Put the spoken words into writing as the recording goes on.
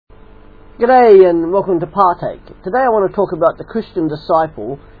G'day and welcome to Partake. Today I want to talk about the Christian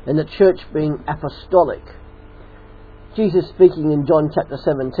disciple and the church being apostolic. Jesus, speaking in John chapter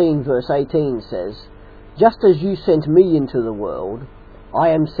 17 verse 18, says, "Just as you sent me into the world, I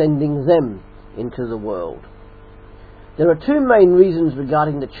am sending them into the world." There are two main reasons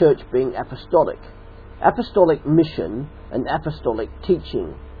regarding the church being apostolic: apostolic mission and apostolic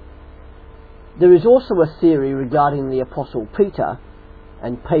teaching. There is also a theory regarding the Apostle Peter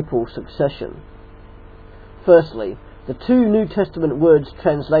and papal succession. Firstly, the two New Testament words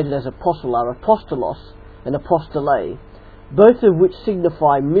translated as apostle are apostolos and apostolē, both of which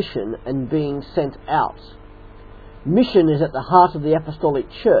signify mission and being sent out. Mission is at the heart of the Apostolic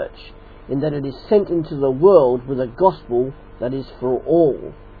Church, in that it is sent into the world with a gospel that is for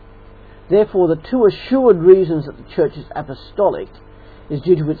all. Therefore, the two assured reasons that the church is apostolic is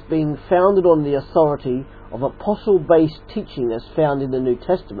due to its being founded on the authority of apostle-based teaching as found in the New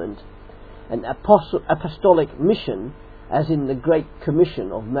Testament, and apostolic mission as in the Great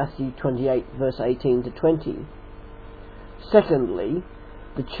Commission of Matthew 28 verse 18 to 20. Secondly,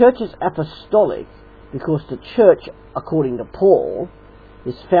 the church is apostolic because the church, according to Paul,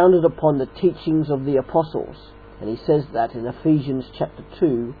 is founded upon the teachings of the apostles, and he says that in Ephesians chapter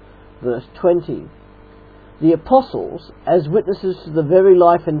 2 verse 20. The apostles, as witnesses to the very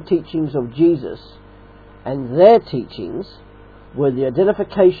life and teachings of Jesus, and their teachings, were the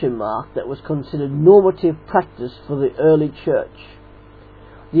identification mark that was considered normative practice for the early church.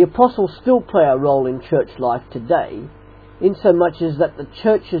 The apostles still play a role in church life today, insomuch as that the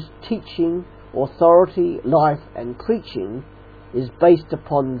church's teaching, authority, life and preaching is based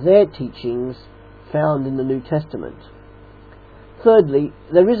upon their teachings found in the New Testament. Thirdly,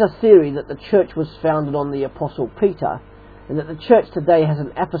 there is a theory that the church was founded on the Apostle Peter, and that the church today has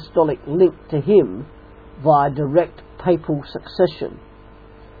an apostolic link to him via direct papal succession.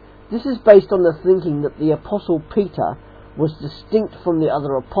 This is based on the thinking that the Apostle Peter was distinct from the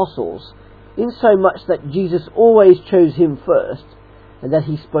other apostles, insomuch that Jesus always chose him first, and that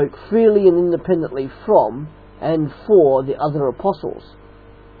he spoke freely and independently from and for the other apostles.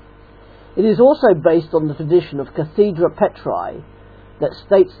 It is also based on the tradition of cathedra Petri that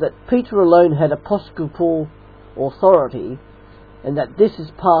states that Peter alone had episcopal authority, and that this is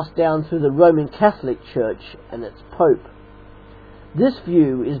passed down through the Roman Catholic Church and its Pope. This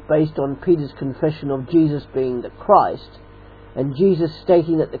view is based on Peter's confession of Jesus being the Christ, and Jesus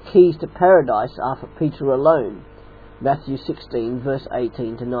stating that the keys to paradise are for Peter alone, Matthew 16 verse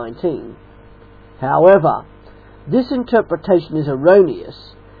 18 to 19. However, this interpretation is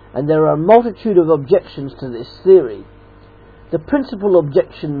erroneous, and there are a multitude of objections to this theory. The principal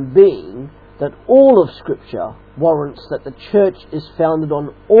objection being that all of Scripture warrants that the church is founded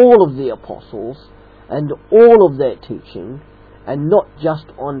on all of the apostles and all of their teaching, and not just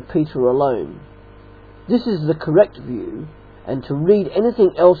on Peter alone. This is the correct view, and to read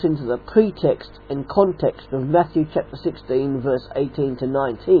anything else into the pretext and context of Matthew chapter 16 verse 18 to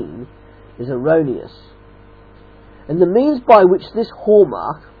 19 is erroneous. And the means by which this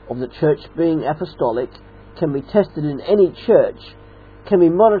hallmark of the church being apostolic can be tested in any church can be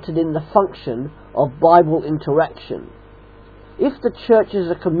monitored in the function of Bible interaction. If the church is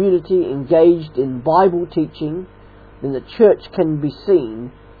a community engaged in Bible teaching, then the church can be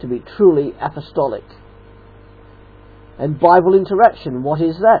seen to be truly apostolic. And Bible interaction, what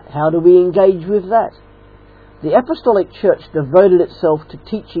is that? How do we engage with that? The Apostolic Church devoted itself to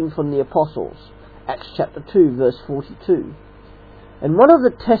teaching from the apostles, Acts chapter 2 verse 42. And one of the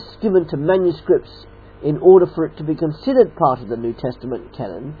tests given to manuscripts in order for it to be considered part of the New Testament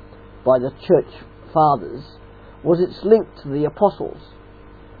canon by the church fathers was its link to the apostles.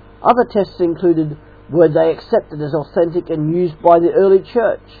 Other tests included: were they accepted as authentic and used by the early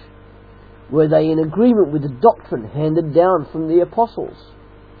church? Were they in agreement with the doctrine handed down from the apostles?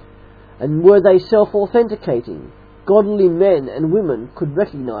 And were they self-authenticating? Godly men and women could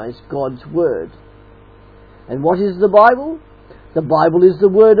recognize God's word. And what is the Bible? The Bible is the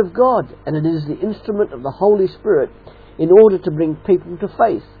Word of God, and it is the instrument of the Holy Spirit in order to bring people to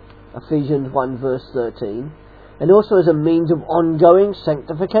faith, Ephesians 1 verse 13, and also as a means of ongoing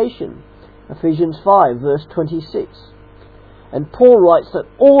sanctification, Ephesians 5 verse 26. And Paul writes that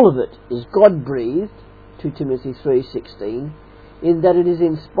all of it is God-breathed, 2 Timothy 3:16, in that it is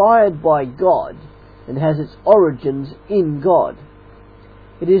inspired by God and has its origins in God.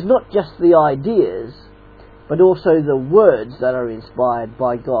 It is not just the ideas, but also the words that are inspired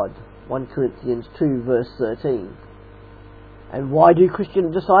by God, 1 Corinthians 2 verse 13. And why do Christian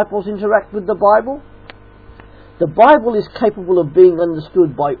disciples interact with the Bible? The Bible is capable of being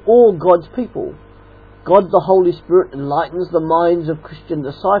understood by all God's people. God the Holy Spirit enlightens the minds of Christian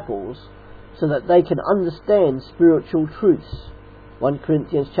disciples so that they can understand spiritual truths. 1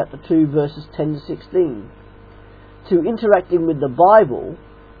 Corinthians chapter 2 verses 10 to 16. Through interacting with the Bible,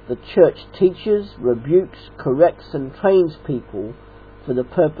 the church teaches, rebukes, corrects and trains people for the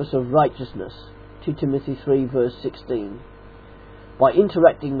purpose of righteousness. 2 Timothy 3 verse 16. By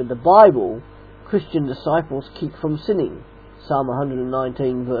interacting with the Bible, Christian disciples keep from sinning. Psalm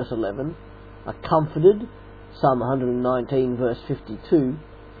 119 verse 11. Are comforted. Psalm 119 verse 52.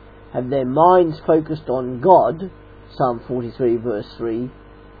 Have their minds focused on God. Psalm 43 verse 3.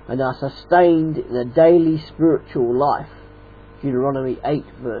 And are sustained in a daily spiritual life. Deuteronomy 8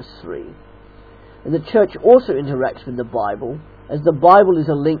 verse 3. And the church also interacts with the Bible, as the Bible is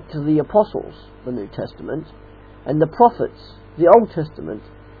a link to the apostles, the New Testament, and the prophets, the Old Testament,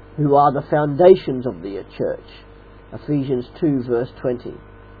 who are the foundations of the church. Ephesians 2 verse 20.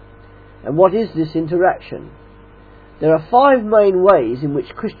 And what is this interaction? There are 5 main ways in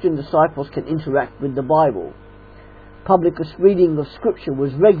which Christian disciples can interact with the Bible. Public reading of Scripture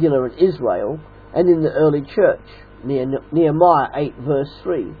was regular in Israel and in the early church. Nehemiah 8 verse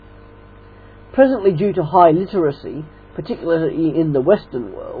 3. Presently, due to high literacy, particularly in the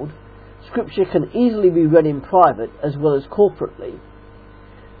Western world, Scripture can easily be read in private as well as corporately.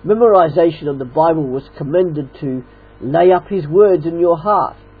 Memorization of the Bible was commended to lay up His words in your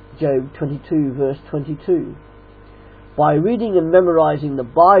heart. Job 22 verse 22. By reading and memorizing the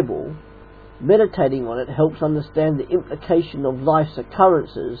Bible, meditating on it helps understand the implication of life's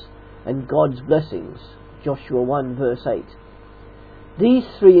occurrences and God's blessings. Joshua 1 verse 8. These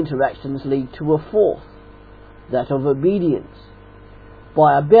 3 interactions lead to a 4th, that of obedience.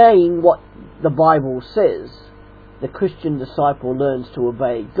 By obeying what the Bible says, the Christian disciple learns to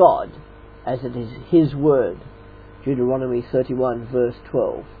obey God, as it is His word. Deuteronomy 31 verse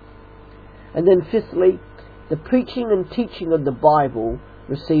 12. And then 5thly, the preaching and teaching of the Bible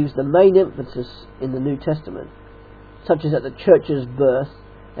receives the main emphasis in the New Testament, such as at the church's birth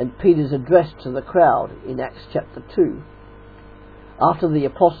and Peter's address to the crowd in Acts chapter 2. After the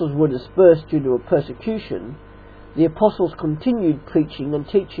apostles were dispersed due to a persecution, the apostles continued preaching and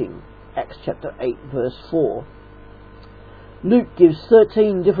teaching. Acts chapter 8 verse 4. Luke gives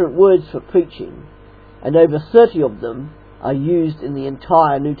 13 different words for preaching, and over 30 of them are used in the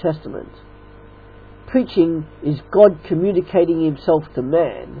entire New Testament. Preaching is God communicating Himself to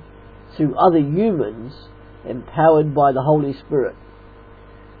man through other humans empowered by the Holy Spirit.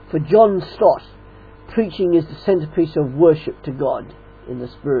 For John Stott, preaching is the centerpiece of worship to God in the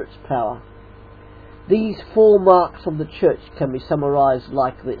Spirit's power. These 4 marks of the church can be summarized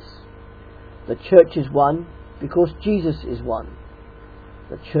like this. The church is one because Jesus is one.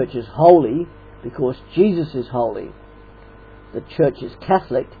 The church is holy because Jesus is holy. The church is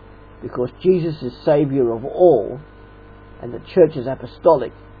Catholic because Jesus is Saviour of all. And the church is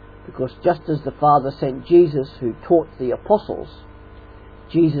apostolic because just as the Father sent Jesus who taught the apostles,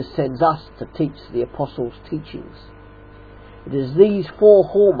 Jesus sends us to teach the apostles' teachings. It is these 4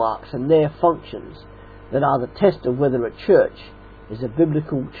 hallmarks and their functions that are the test of whether a church is a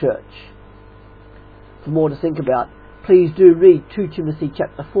biblical church. For more to think about, please do read 2 Timothy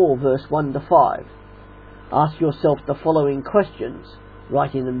chapter 4 verse 1 to 5. Ask yourself the following questions,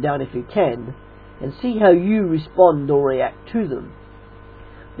 writing them down if you can, and see how you respond or react to them.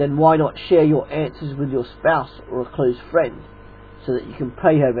 Then why not share your answers with your spouse or a close friend, so that you can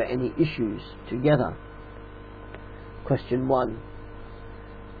pray over any issues together. Question 1.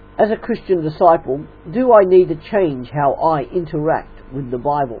 As a Christian disciple, do I need to change how I interact with the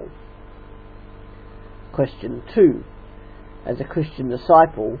Bible? Question 2. As a Christian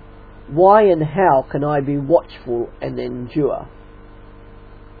disciple, why and how can I be watchful and endure?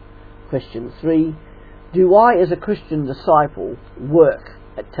 Question 3. Do I, as a Christian disciple, work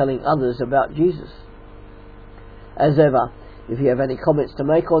at telling others about Jesus? As ever, if you have any comments to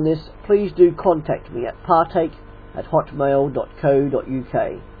make on this, please do contact me at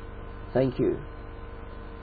partake@hotmail.co.uk. Thank you.